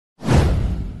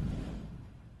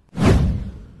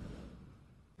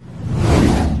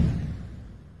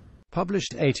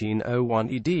Published 1801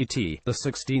 EDT, the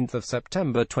 16th of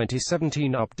September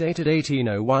 2017. Updated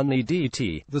 1801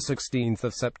 EDT, the 16th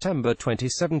of September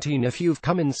 2017. If you've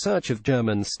come in search of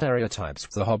German stereotypes,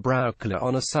 the Hofbräukeller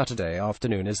on a Saturday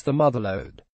afternoon is the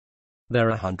motherlode. There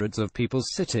are hundreds of people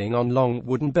sitting on long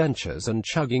wooden benches and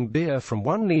chugging beer from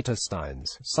 1-liter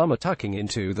steins. Some are tucking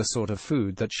into the sort of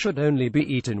food that should only be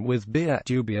eaten with beer: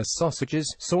 dubious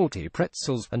sausages, salty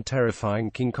pretzels, and terrifying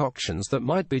concoctions that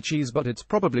might be cheese, but it's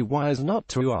probably wise not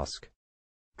to ask.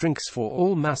 Drinks for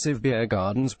all massive beer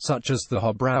gardens, such as the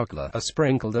Hofbräukeller, are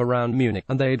sprinkled around Munich,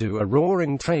 and they do a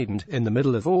roaring trade, and in the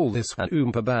middle of all this, an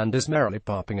Oompa band is merrily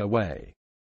popping away.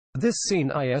 This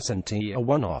scene isn't a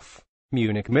one-off.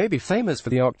 Munich may be famous for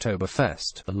the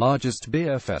Oktoberfest, the largest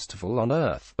beer festival on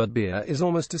earth, but beer is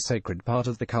almost a sacred part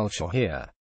of the culture here.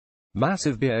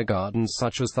 Massive beer gardens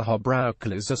such as the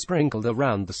Hofbräukellers are sprinkled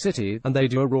around the city, and they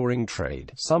do a roaring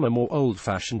trade. Some are more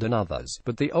old-fashioned than others,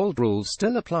 but the old rules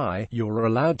still apply. You're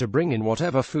allowed to bring in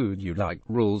whatever food you like.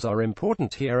 Rules are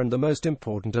important here, and the most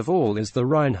important of all is the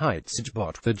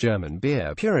Reinheitsgebot, the German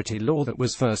beer purity law that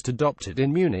was first adopted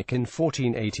in Munich in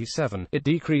 1487. It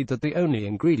decreed that the only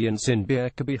ingredients in beer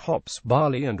could be hops,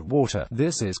 barley and water.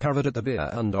 This is covered at the Beer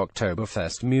and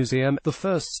Oktoberfest Museum, the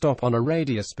first stop on a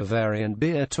Radius Bavarian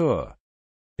beer tour.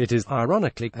 It is,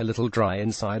 ironically, a little dry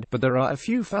inside, but there are a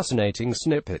few fascinating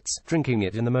snippets. Drinking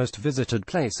it in the most visited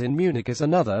place in Munich is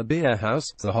another beer house,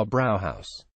 the Hofbrauhaus.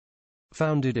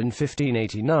 Founded in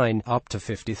 1589, up to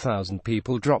 50,000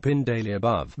 people drop in daily.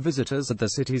 Above visitors at the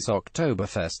city's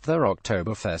Oktoberfest. Their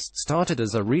Oktoberfest started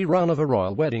as a rerun of a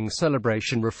royal wedding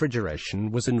celebration.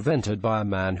 Refrigeration was invented by a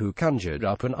man who conjured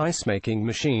up an ice-making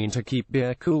machine to keep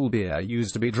beer cool. Beer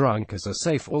used to be drunk as a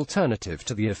safe alternative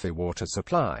to the iffy water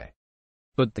supply.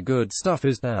 But the good stuff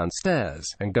is downstairs,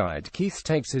 and Guide Keith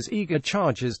takes his eager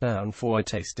charges down for a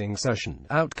tasting session.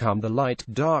 Out come the light,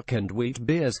 dark and wheat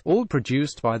beers, all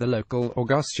produced by the local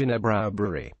Augustiner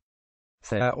Brewery.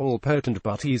 They're all potent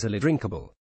but easily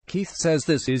drinkable. Keith says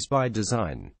this is by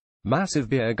design. Massive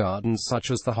beer gardens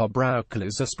such as the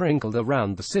Hofbräukellers are sprinkled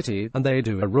around the city, and they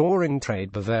do a roaring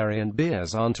trade. Bavarian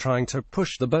beers aren't trying to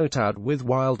push the boat out with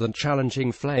wild and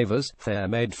challenging flavors. They're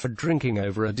made for drinking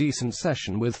over a decent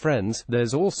session with friends.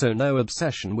 There's also no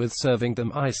obsession with serving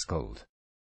them ice cold.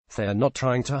 They're not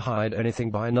trying to hide anything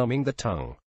by numbing the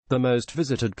tongue. The most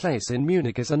visited place in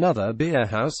Munich is another beer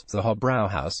house, the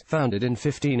Hofbrauhaus. Founded in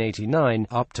 1589,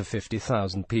 up to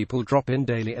 50,000 people drop in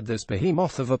daily at this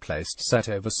behemoth of a place set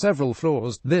over several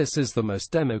floors. This is the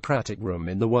most democratic room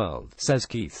in the world, says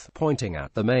Keith, pointing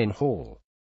at the main hall.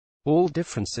 All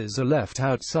differences are left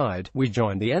outside. We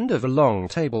join the end of a long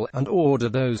table and order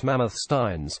those mammoth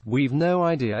steins. We've no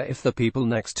idea if the people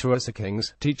next to us are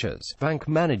kings, teachers, bank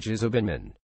managers or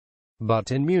binmen.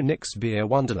 But in Munich's beer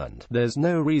wonderland, there's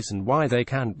no reason why they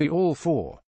can't be all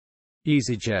four.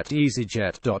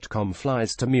 EasyJet.com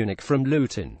flies to Munich from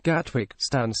Luton, Gatwick,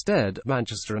 Stansted,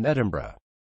 Manchester and Edinburgh.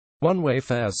 One-way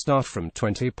fares start from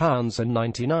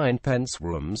 £20.99.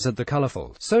 Rooms at the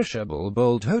colourful, sociable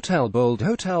Bold Hotel,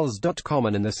 boldhotels.com,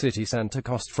 and in the city centre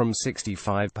cost from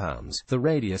 £65. The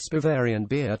Radius Bavarian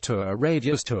Beer Tour,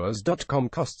 radiustours.com,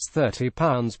 costs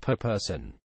 £30 per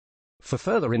person. For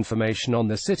further information on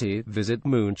the city, visit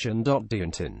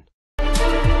munchen.de.